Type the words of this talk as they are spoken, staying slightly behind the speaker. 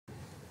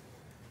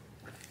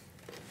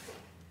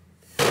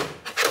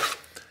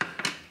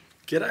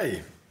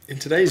G'day! In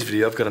today's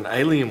video I've got an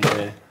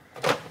Alienware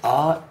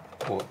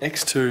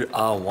X2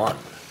 R1.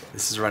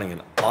 This is running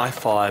an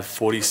i5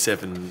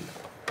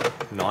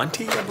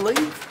 4790 I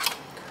believe.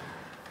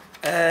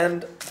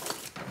 And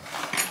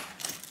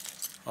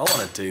I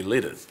want to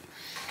delid it. So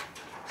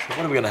what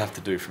are we going to have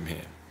to do from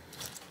here?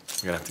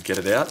 We're going to have to get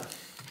it out.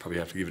 Probably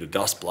have to give it a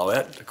dust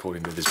blowout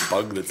according to this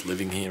bug that's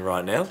living here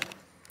right now.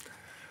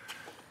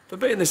 But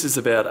being this is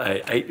about an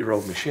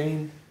 8-year-old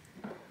machine,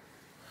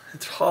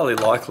 it's highly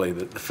likely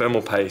that the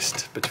thermal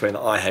paste between the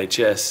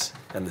IHS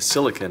and the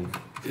silicon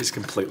is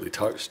completely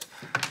toast.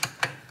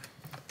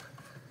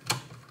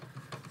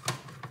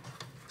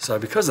 So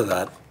because of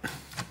that,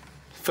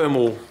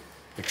 thermal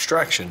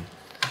extraction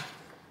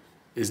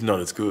is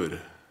not as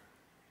good.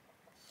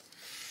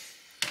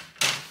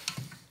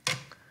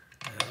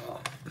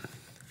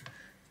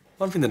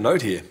 One thing to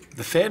note here,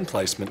 the fan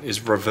placement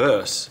is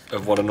reverse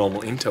of what a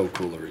normal Intel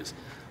cooler is,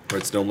 where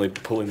it's normally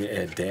pulling the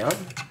air down.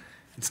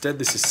 Instead,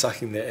 this is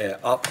sucking the air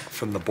up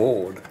from the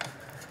board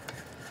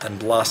and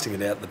blasting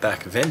it out the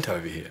back vent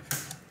over here.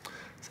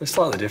 So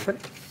slightly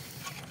different.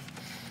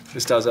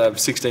 This does have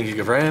 16 gig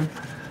of RAM,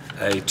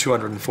 a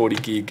 240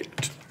 gig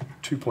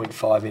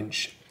 2.5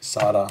 inch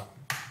SATA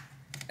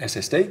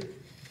SSD,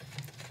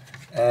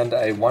 and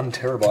a 1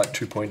 terabyte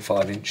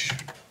 2.5 inch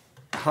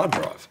hard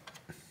drive.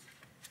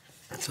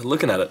 So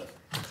looking at it,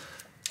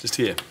 just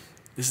here,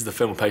 this is the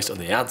thermal paste on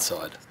the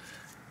outside,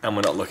 and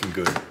we're not looking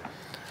good.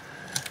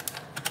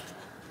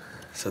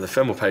 So the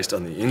thermal paste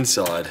on the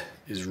inside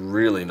is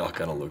really not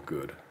going to look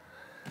good.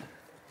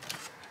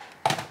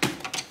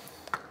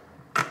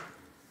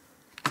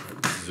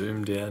 Let's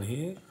zoom down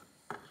here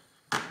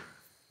and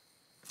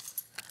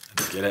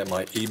get out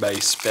my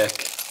eBay spec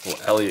or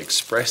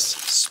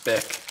AliExpress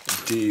spec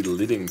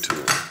delidding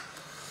tool.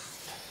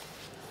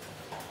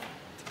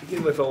 To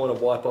begin with, I want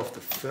to wipe off the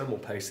thermal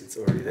paste that's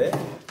already there,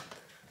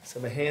 so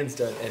my hands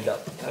don't end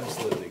up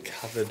absolutely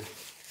covered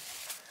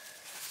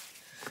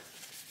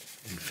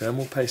in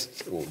thermal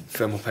paste or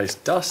thermal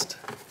paste dust.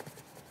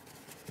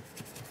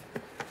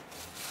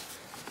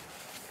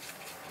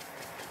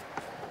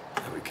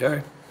 There we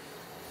go.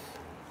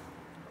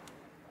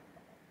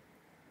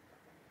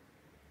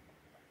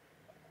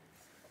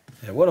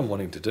 Now what I'm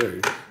wanting to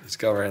do is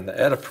go around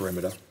the outer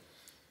perimeter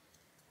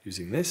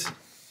using this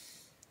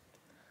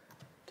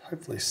to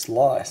hopefully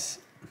slice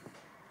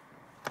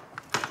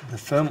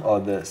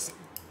the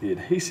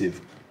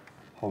adhesive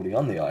holding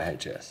on the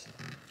IHS.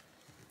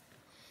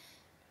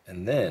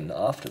 And then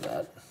after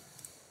that,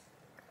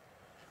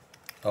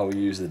 I will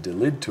use the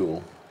Delid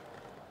tool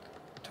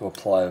to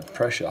apply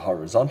pressure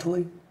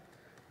horizontally,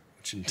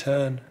 which in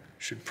turn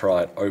should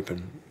pry it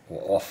open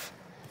or off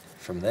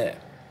from there.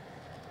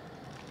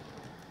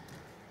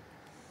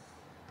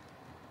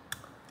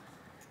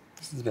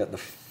 This is about the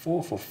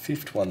 4th or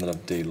 5th one that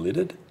I've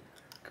delidded.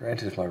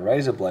 Granted, if my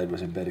razor blade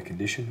was in better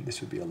condition,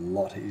 this would be a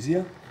lot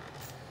easier.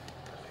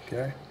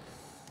 Okay.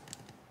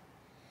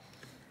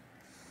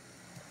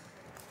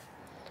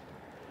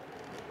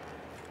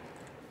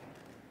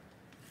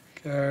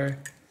 Go.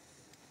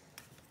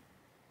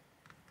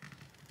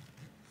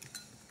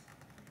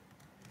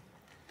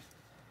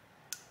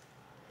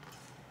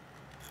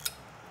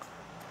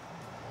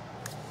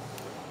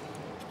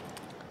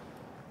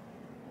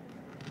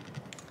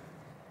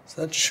 So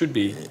that should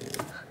be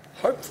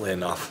hopefully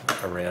enough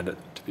around it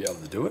to be able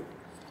to do it.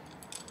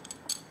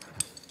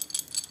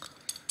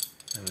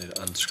 I need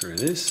to unscrew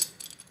this.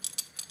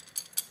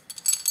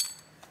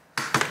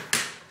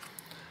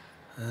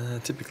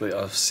 Typically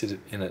I'll sit it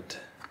in it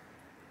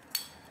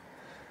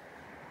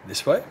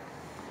this way,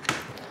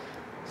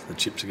 so the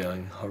chips are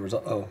going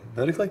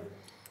vertically,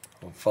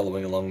 or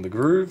following along the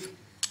groove.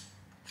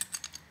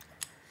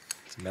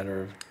 It's a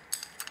matter of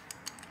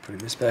putting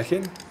this back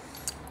in,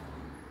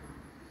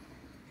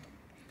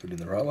 put it in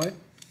the right way.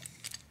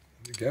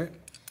 There we go.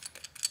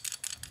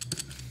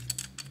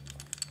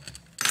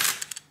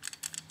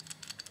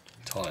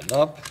 Tighten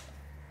up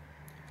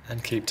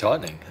and keep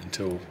tightening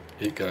until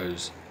it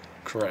goes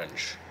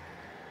crunch.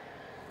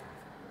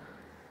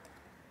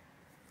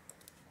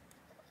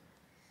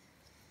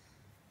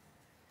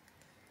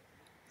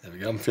 There we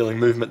go, I'm feeling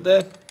movement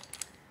there.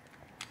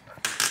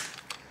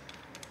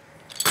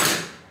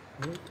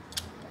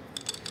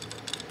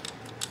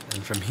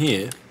 And from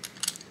here,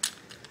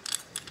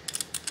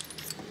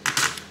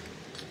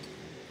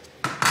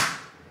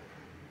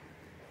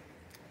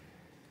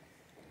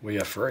 we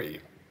are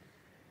free.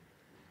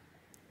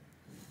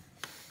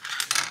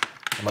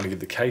 I'm going to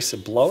give the case a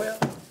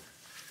blowout,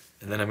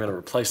 and then I'm going to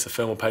replace the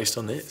thermal paste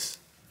on this.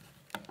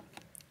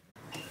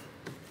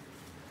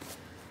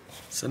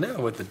 So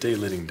now with the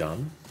delidding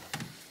done,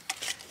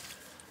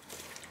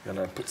 I'm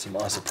going to put some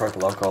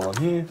isopropyl alcohol on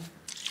here,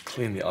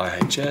 clean the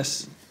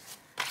IHS.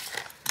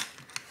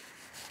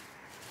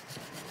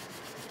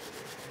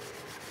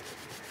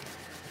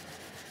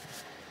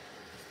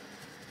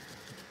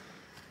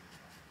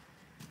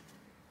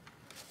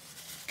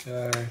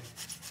 Okay.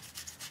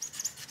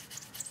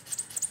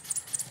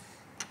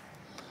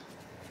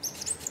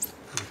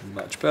 Looking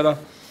much better.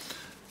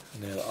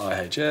 And now the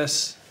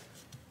IHS.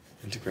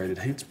 integrated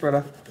heat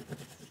spreader,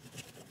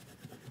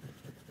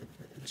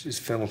 which is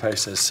thermal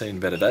paste has seen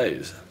better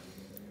days.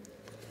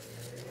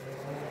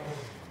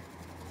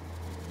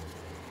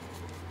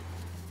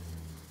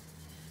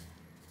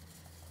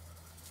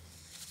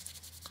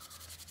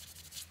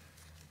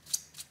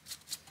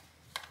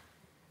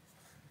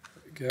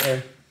 There we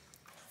go.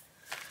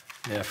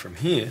 Now from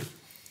here, I'm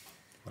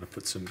going to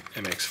put some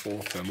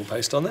MX4 thermal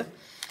paste on there.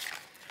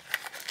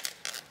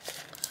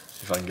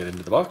 If I can get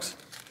into the box.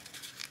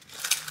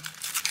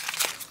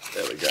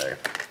 There we go.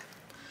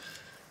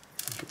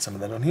 Put some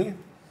of that on here.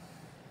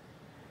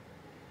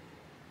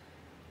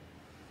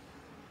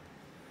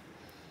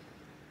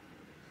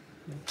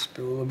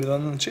 Spill a little bit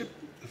on the chip.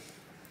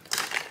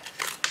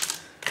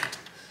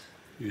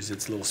 Use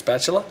its little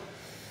spatula.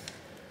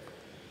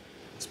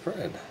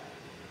 Spread.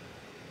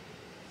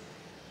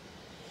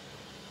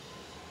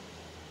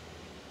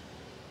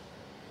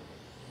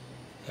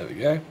 There we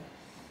go.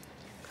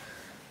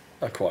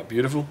 Not quite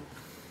beautiful.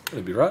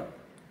 That'll be right.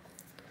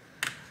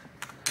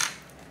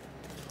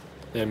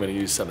 Now I'm going to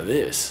use some of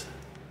this.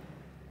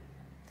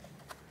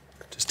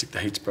 Just stick the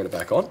heat spreader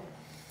back on.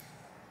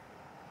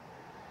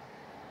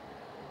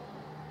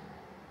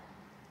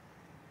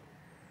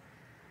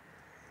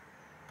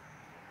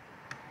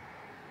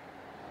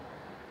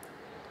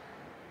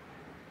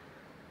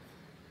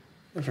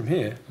 And from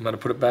here, I'm going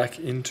to put it back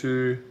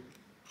into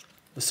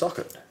the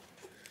socket.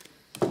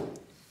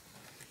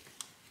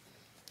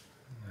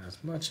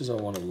 As much as I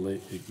want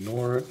to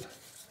ignore it,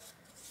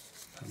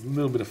 a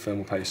little bit of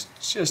thermal paste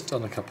just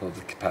on a couple of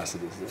the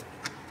capacitors there.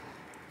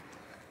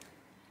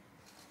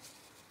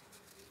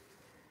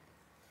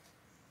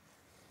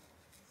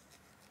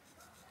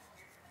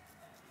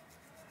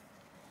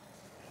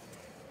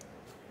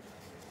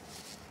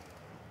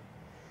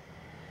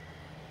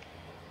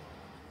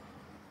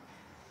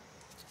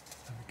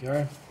 There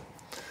we go.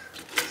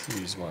 Let's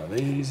use one of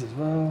these as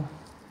well.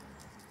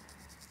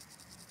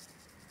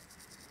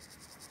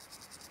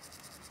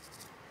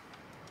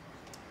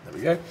 There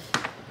we go.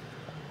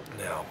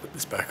 Now I'll put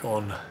this back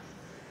on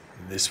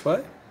this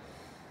way.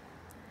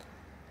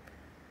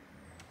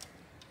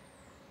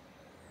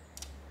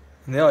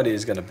 And the idea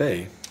is going to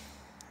be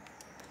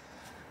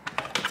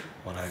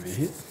one over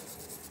here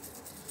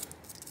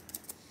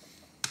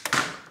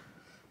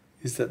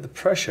is that the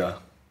pressure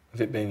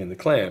of it being in the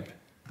clamp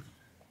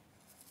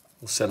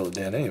will settle it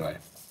down anyway.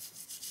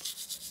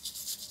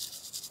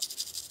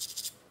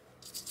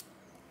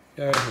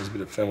 There's a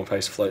bit of thermal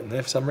paste floating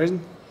there for some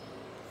reason.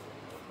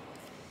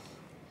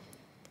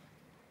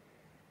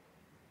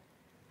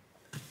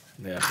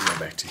 Now if we go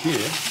back to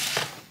here,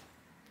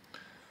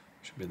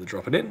 should be able to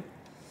drop it in.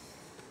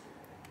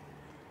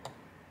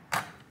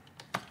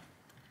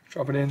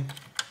 Drop it in,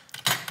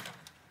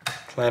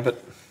 clamp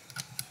it,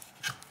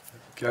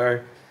 there we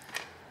go.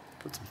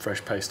 Put some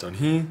fresh paste on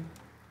here.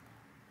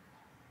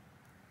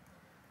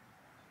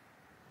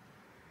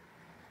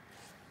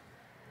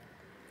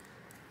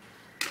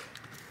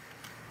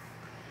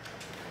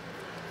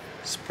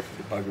 Spread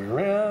the bugger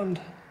around.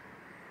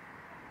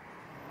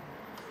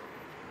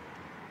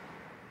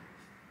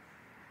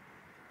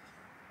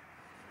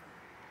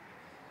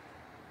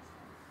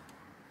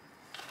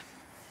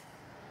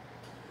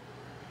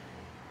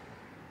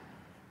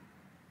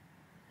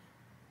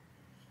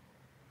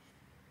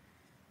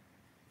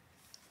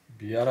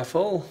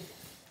 Beautiful.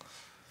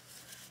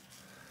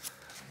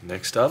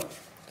 Next up,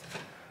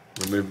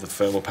 remove the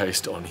thermal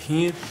paste on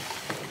here.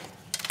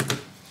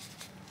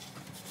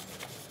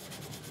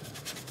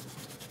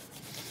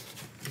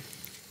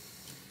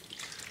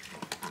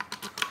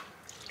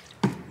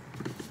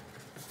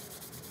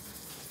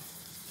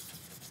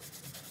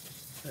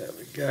 There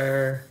we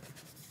go.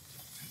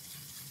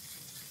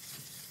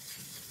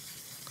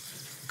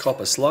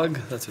 Copper slug,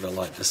 that's what I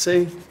like to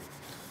see.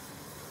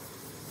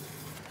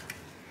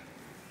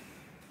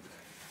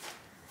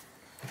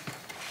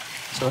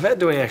 So without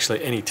doing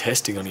actually any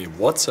testing on here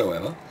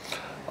whatsoever,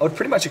 I would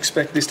pretty much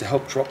expect this to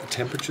help drop the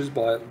temperatures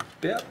by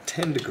about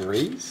 10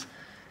 degrees.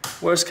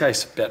 Worst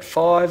case, about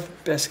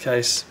 5, best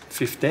case,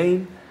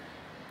 15.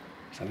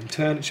 So in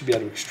turn, it should be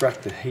able to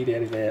extract the heat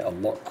out of there a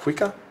lot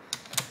quicker,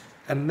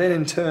 and then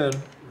in turn,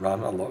 run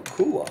a lot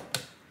cooler,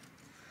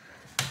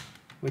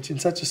 which in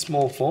such a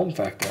small form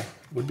factor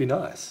would be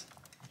nice.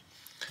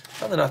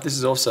 Funnily enough, this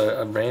is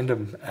also a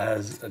random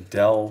as a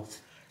Dell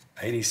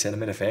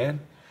 80cm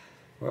fan.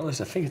 Or at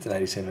least I think it's an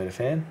 80cm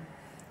fan.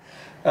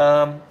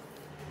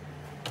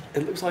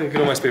 It looks like it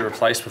could almost be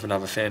replaced with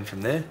another fan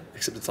from there,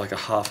 except it's like a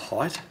half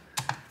height.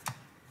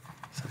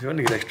 So if you want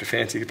to get extra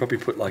fancy, you could probably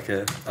put like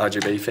a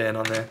RGB fan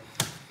on there.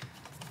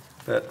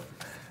 But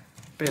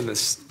being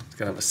this it's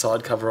going to have a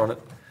side cover on it,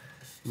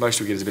 most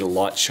you'll get is a bit of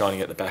light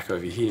shining at the back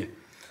over here.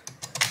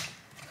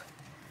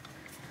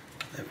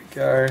 There we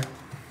go.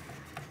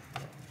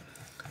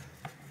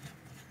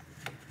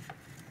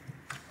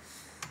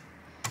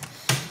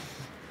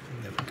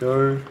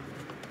 Go.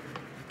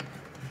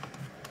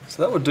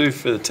 So that would do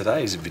for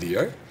today's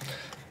video.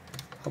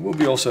 I will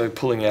be also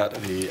pulling out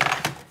the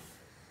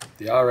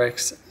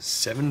RX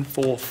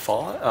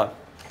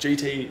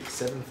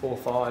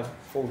GT745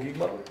 4GB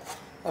model,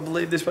 I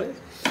believe this one is.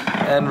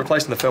 And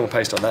replacing the thermal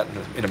paste on that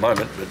in a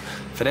moment, but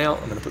for now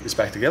I'm going to put this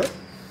back together.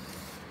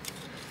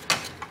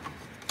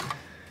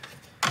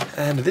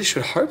 And this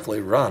should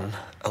hopefully run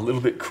a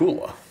little bit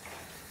cooler,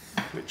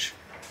 which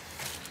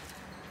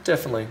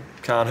definitely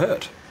can't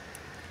hurt.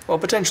 Well,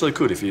 potentially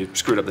could if you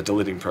screwed up the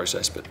delidding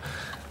process, but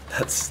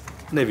that's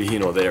neither here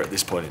nor there at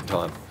this point in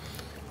time.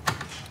 There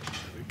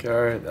we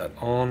go, that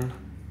on,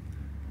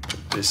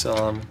 put this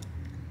on.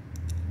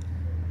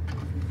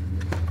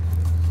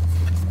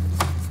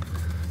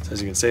 So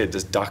as you can see, it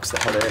just ducts the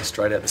hot air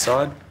straight out the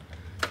side,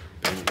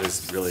 and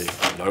there's really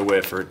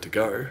nowhere for it to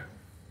go.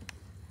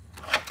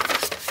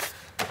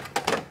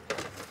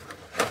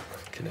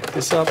 Connect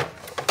this up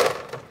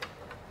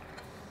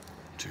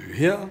to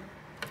here,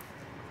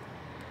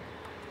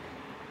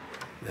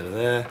 there to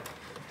there,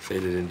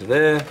 feed it into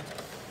there,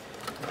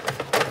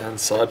 and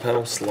side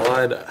panel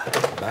slide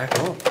back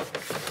on.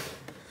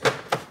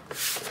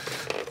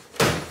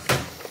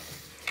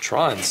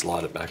 Try and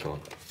slide it back on.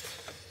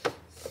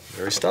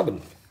 Very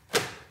stubborn.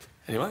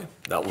 Anyway,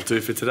 that will do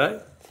for today,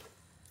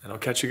 and I'll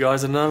catch you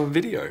guys in another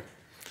video.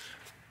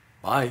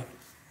 Bye.